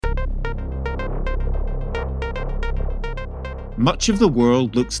Much of the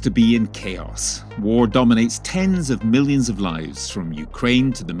world looks to be in chaos. War dominates tens of millions of lives, from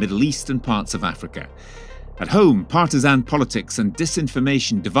Ukraine to the Middle East and parts of Africa. At home, partisan politics and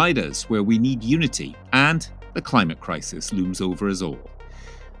disinformation divide us where we need unity, and the climate crisis looms over us all.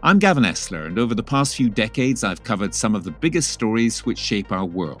 I'm Gavin Esler, and over the past few decades I've covered some of the biggest stories which shape our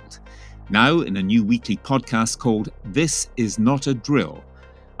world. Now, in a new weekly podcast called This Is Not a Drill,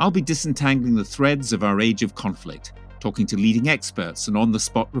 I'll be disentangling the threads of our age of conflict, talking to leading experts and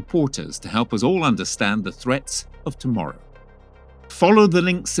on-the-spot reporters to help us all understand the threats of tomorrow. Follow the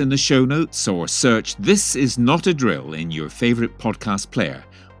links in the show notes or search This Is Not a Drill in your favourite podcast player,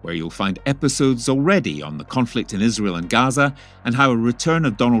 where you'll find episodes already on the conflict in Israel and Gaza and how a return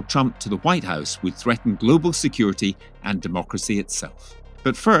of Donald Trump to the White House would threaten global security and democracy itself.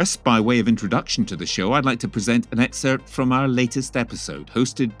 But first, by way of introduction to the show, I'd like to present an excerpt from our latest episode,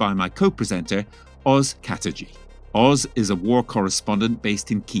 hosted by my co-presenter, Oz Kataji. Oz is a war correspondent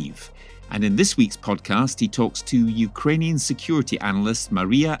based in Kyiv, and in this week's podcast he talks to Ukrainian security analyst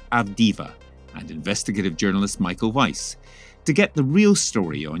Maria Avdieva and investigative journalist Michael Weiss to get the real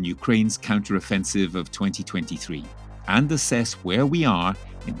story on Ukraine's counteroffensive of 2023 and assess where we are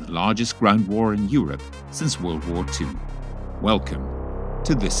in the largest ground war in Europe since World War II. Welcome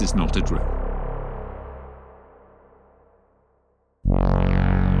to This Is Not a Drill.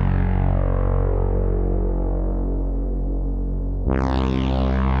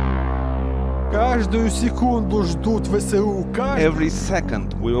 Every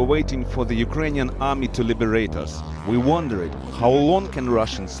second we were waiting for the Ukrainian army to liberate us. We wondered, how long can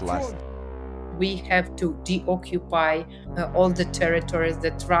Russians last? We have to deoccupy all the territories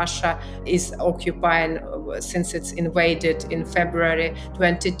that Russia is occupying since it's invaded in February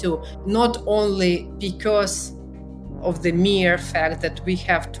 22, not only because of the mere fact that we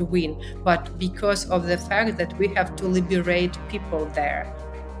have to win, but because of the fact that we have to liberate people there.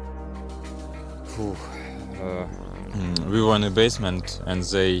 We were in a basement and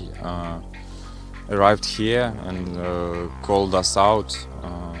they arrived here and called us out.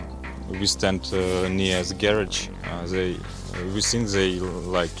 We stand near the garage. We think they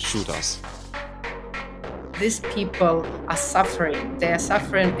shoot us. These people are suffering. They are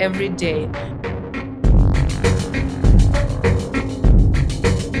suffering every day.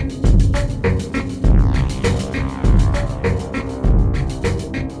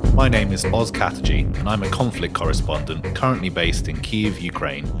 My name is Oz Kataji, and I'm a conflict correspondent currently based in Kyiv,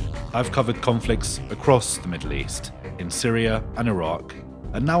 Ukraine. I've covered conflicts across the Middle East, in Syria and Iraq,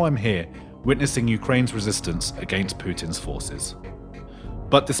 and now I'm here witnessing Ukraine's resistance against Putin's forces.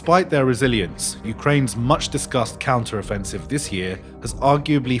 But despite their resilience, Ukraine's much discussed counteroffensive this year has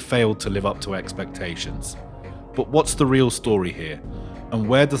arguably failed to live up to expectations. But what's the real story here? And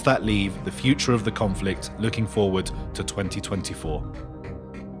where does that leave the future of the conflict looking forward to 2024?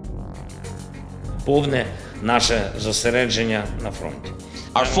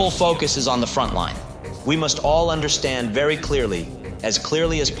 Our full focus is on the front line. We must all understand very clearly, as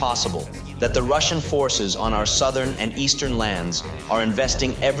clearly as possible, that the Russian forces on our southern and eastern lands are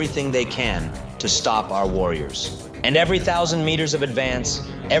investing everything they can to stop our warriors. And every 1,000 meters of advance,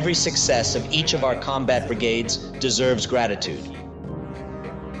 every success of each of our combat brigades deserves gratitude.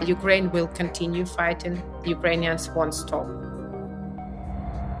 Ukraine will continue fighting. Ukrainians won't stop.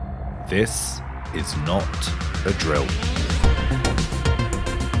 This is not a drill.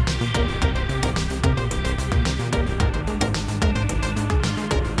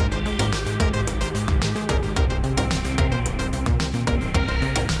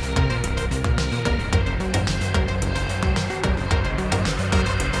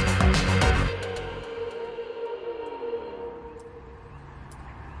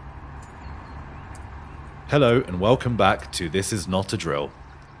 Hello and welcome back to This Is Not a Drill.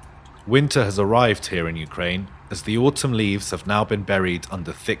 Winter has arrived here in Ukraine as the autumn leaves have now been buried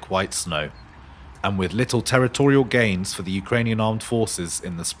under thick white snow. And with little territorial gains for the Ukrainian armed forces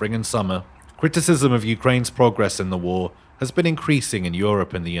in the spring and summer, criticism of Ukraine's progress in the war has been increasing in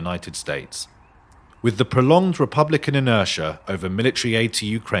Europe and the United States. With the prolonged Republican inertia over military aid to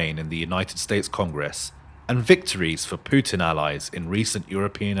Ukraine in the United States Congress and victories for Putin allies in recent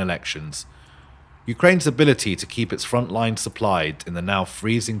European elections, Ukraine's ability to keep its front line supplied in the now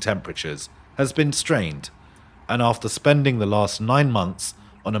freezing temperatures has been strained, and after spending the last 9 months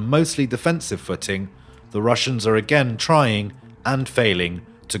on a mostly defensive footing, the Russians are again trying and failing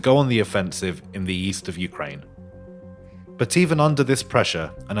to go on the offensive in the east of Ukraine. But even under this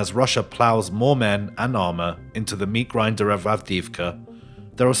pressure, and as Russia plows more men and armor into the meat grinder of Avdiivka,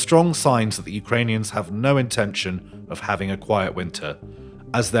 there are strong signs that the Ukrainians have no intention of having a quiet winter,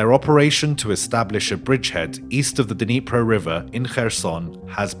 as their operation to establish a bridgehead east of the Dnipro River in Kherson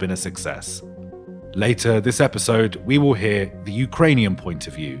has been a success. Later this episode, we will hear the Ukrainian point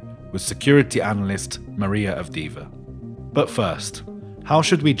of view with security analyst Maria Avdiva. But first, how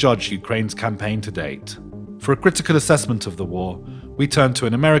should we judge Ukraine's campaign to date? For a critical assessment of the war, we turn to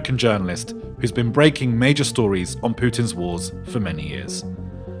an American journalist who's been breaking major stories on Putin's wars for many years.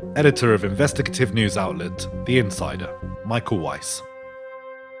 Editor of investigative news outlet The Insider, Michael Weiss.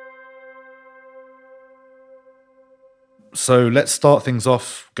 So let's start things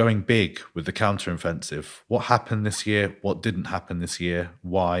off going big with the counteroffensive. What happened this year? What didn't happen this year?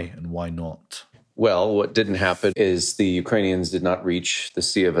 Why and why not? Well, what didn't happen is the Ukrainians did not reach the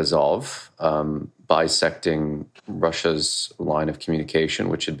Sea of Azov, bisecting Russia's line of communication,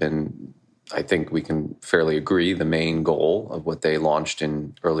 which had been, I think we can fairly agree, the main goal of what they launched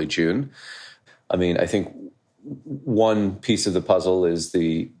in early June. I mean, I think one piece of the puzzle is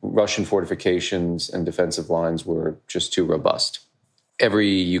the Russian fortifications and defensive lines were just too robust. Every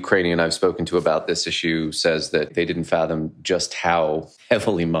Ukrainian I've spoken to about this issue says that they didn't fathom just how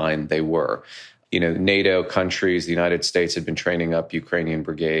heavily mined they were. You know, NATO countries, the United States had been training up Ukrainian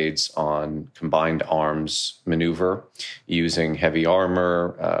brigades on combined arms maneuver using heavy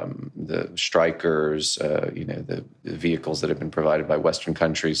armor, the strikers, the vehicles that have been provided by Western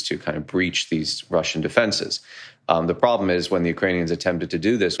countries to kind of breach these Russian defenses. The problem is when the Ukrainians attempted to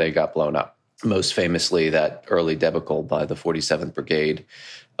do this, they got blown up. Most famously, that early debacle by the 47th Brigade,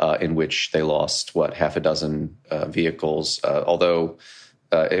 in which they lost, half a dozen vehicles, although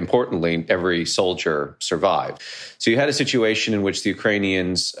importantly, every soldier survived. So you had a situation in which the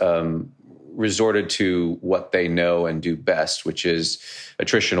Ukrainians resorted to what they know and do best, which is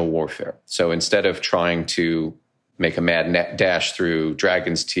attritional warfare. So instead of trying to make a mad dash through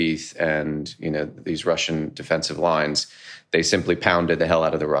Dragon's Teeth and these Russian defensive lines, they simply pounded the hell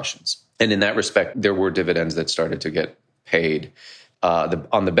out of the Russians. And in that respect, there were dividends that started to get paid.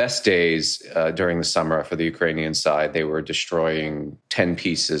 On the best days during the summer for the Ukrainian side, they were destroying 10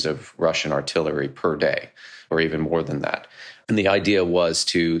 pieces of Russian artillery per day, or even more than that. And the idea was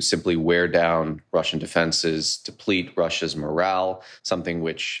to simply wear down Russian defenses, deplete Russia's morale, something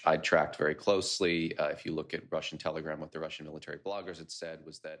which I tracked very closely. If you look at Russian Telegram, what the Russian military bloggers had said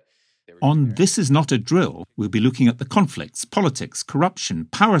was that on This Is Not a Drill, we'll be looking at the conflicts, politics, corruption,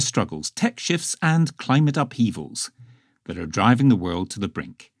 power struggles, tech shifts and climate upheavals that are driving the world to the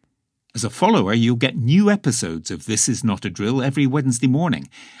brink. As a follower, you'll get new episodes of This Is Not a Drill every Wednesday morning.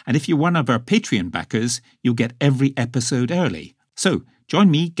 And if you're one of our Patreon backers, you'll get every episode early. So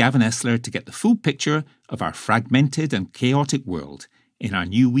join me, Gavin Essler, to get the full picture of our fragmented and chaotic world in our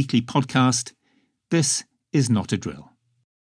new weekly podcast, This Is Not a Drill.